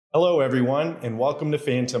Hello everyone, and welcome to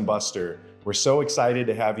PhantomBuster. We're so excited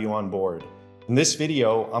to have you on board. In this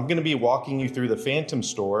video, I'm going to be walking you through the Phantom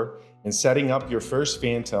store and setting up your first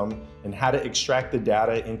Phantom and how to extract the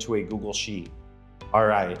data into a Google Sheet. All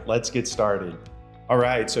right, let's get started. All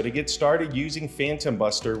right, so to get started using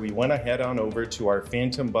PhantomBuster, we went ahead on over to our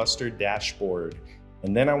PhantomBuster dashboard.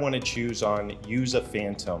 And then I want to choose on Use a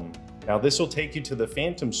Phantom. Now this will take you to the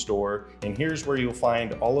Phantom store, and here's where you'll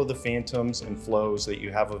find all of the Phantoms and flows that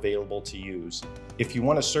you have available to use. If you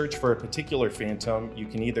want to search for a particular Phantom, you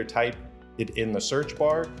can either type it in the search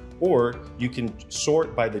bar, or you can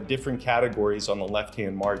sort by the different categories on the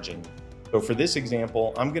left-hand margin. So for this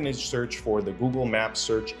example, I'm going to search for the Google Maps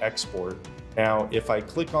search export. Now, if I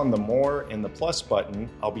click on the More and the plus button,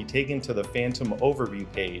 I'll be taken to the Phantom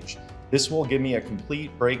overview page. This will give me a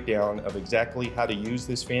complete breakdown of exactly how to use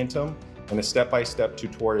this Phantom and a step-by-step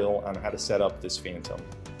tutorial on how to set up this Phantom.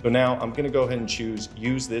 So now I'm going to go ahead and choose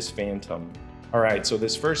Use this Phantom. All right, so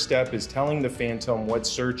this first step is telling the Phantom what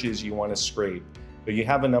searches you want to scrape. So you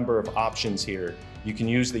have a number of options here. You can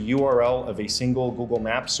use the URL of a single Google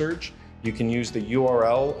Maps search. You can use the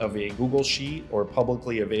URL of a Google Sheet or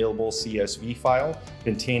publicly available CSV file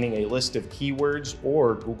containing a list of keywords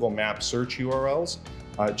or Google Maps search URLs.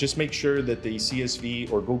 Just make sure that the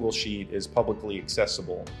CSV or Google Sheet is publicly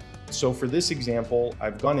accessible. So for this example,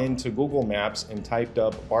 I've gone into Google Maps and typed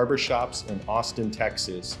up barbershops in Austin,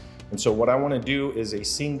 Texas. And so what I want to do is a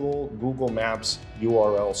single Google Maps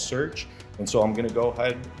URL search. And so I'm going to go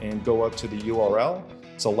ahead and go up to the URL,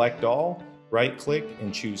 select all, right click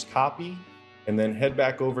and choose copy, and then head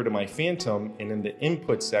back over to my Phantom, and in the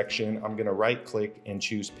input section, I'm going to right click and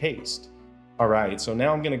choose paste. All right, so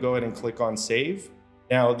now I'm going to go ahead and click on save.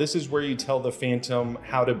 Now, this is where you tell the Phantom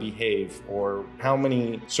how to behave or how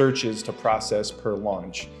many searches to process per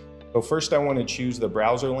launch. So first I want to choose the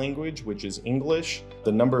browser language, which is English,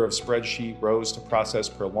 the number of spreadsheet rows to process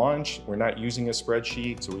per launch. We're not using a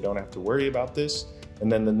spreadsheet, so we don't have to worry about this.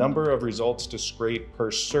 And then the number of results to scrape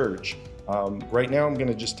per search. Right now I'm going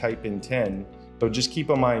to just type in 10. So just keep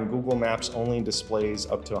in mind, Google Maps only displays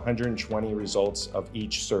up to 120 results of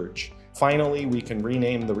each search. Finally, we can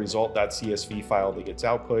rename the result.csv file that gets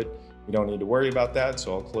output. We don't need to worry about that,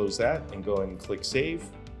 so I'll close that and go ahead and click save.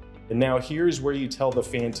 And now here's where you tell the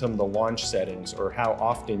Phantom the launch settings or how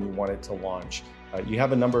often you want it to launch. You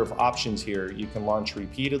have a number of options here. You can launch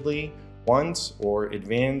repeatedly, once, or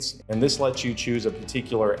advanced, and this lets you choose a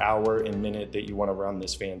particular hour and minute that you want to run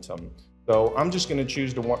this Phantom. So I'm just going to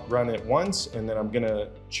choose to run it once, and then I'm going to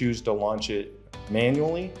choose to launch it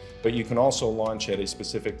manually, but you can also launch at a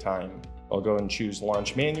specific time. I'll go and choose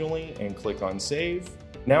launch manually and click on save.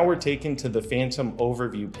 Now we're taken to the Phantom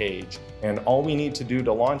overview page, and all we need to do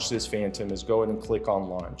to launch this Phantom is go ahead and click on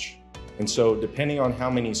launch. And so depending on how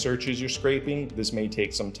many searches you're scraping, this may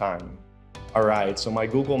take some time. All right, so my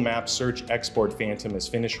Google Maps search export Phantom is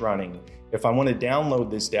finished running. If I want to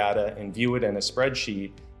download this data and view it in a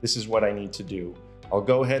spreadsheet, this is what I need to do. I'll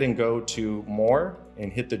go ahead and go to More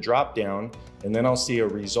and hit the drop down, and then I'll see a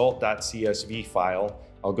result.csv file.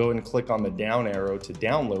 I'll go and click on the down arrow to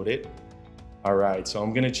download it. All right, so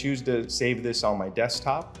I'm going to choose to save this on my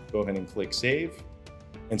desktop. Go ahead and click save.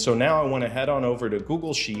 And so now I want to head on over to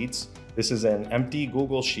Google Sheets. This is an empty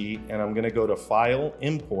Google Sheet, and I'm going to go to File,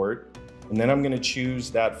 Import, and then I'm going to choose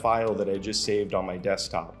that file that I just saved on my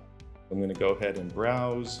desktop. I'm going to go ahead and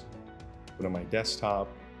browse, go to my desktop,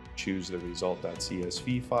 choose the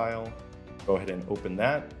result.csv file, go ahead and open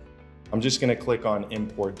that. I'm just going to click on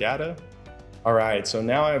Import Data. All right, so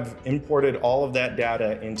now I've imported all of that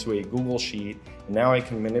data into a Google Sheet, and now I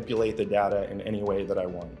can manipulate the data in any way that I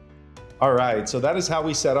want. All right, so that is how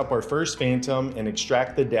we set up our first Phantom and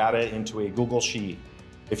extract the data into a Google Sheet.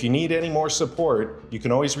 If you need any more support, you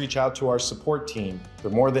can always reach out to our support team.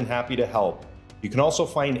 They're more than happy to help. You can also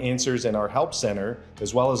find answers in our Help Center,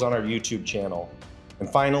 as well as on our YouTube channel. And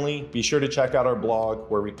finally, be sure to check out our blog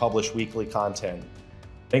where we publish weekly content.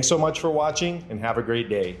 Thanks so much for watching, and have a great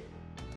day.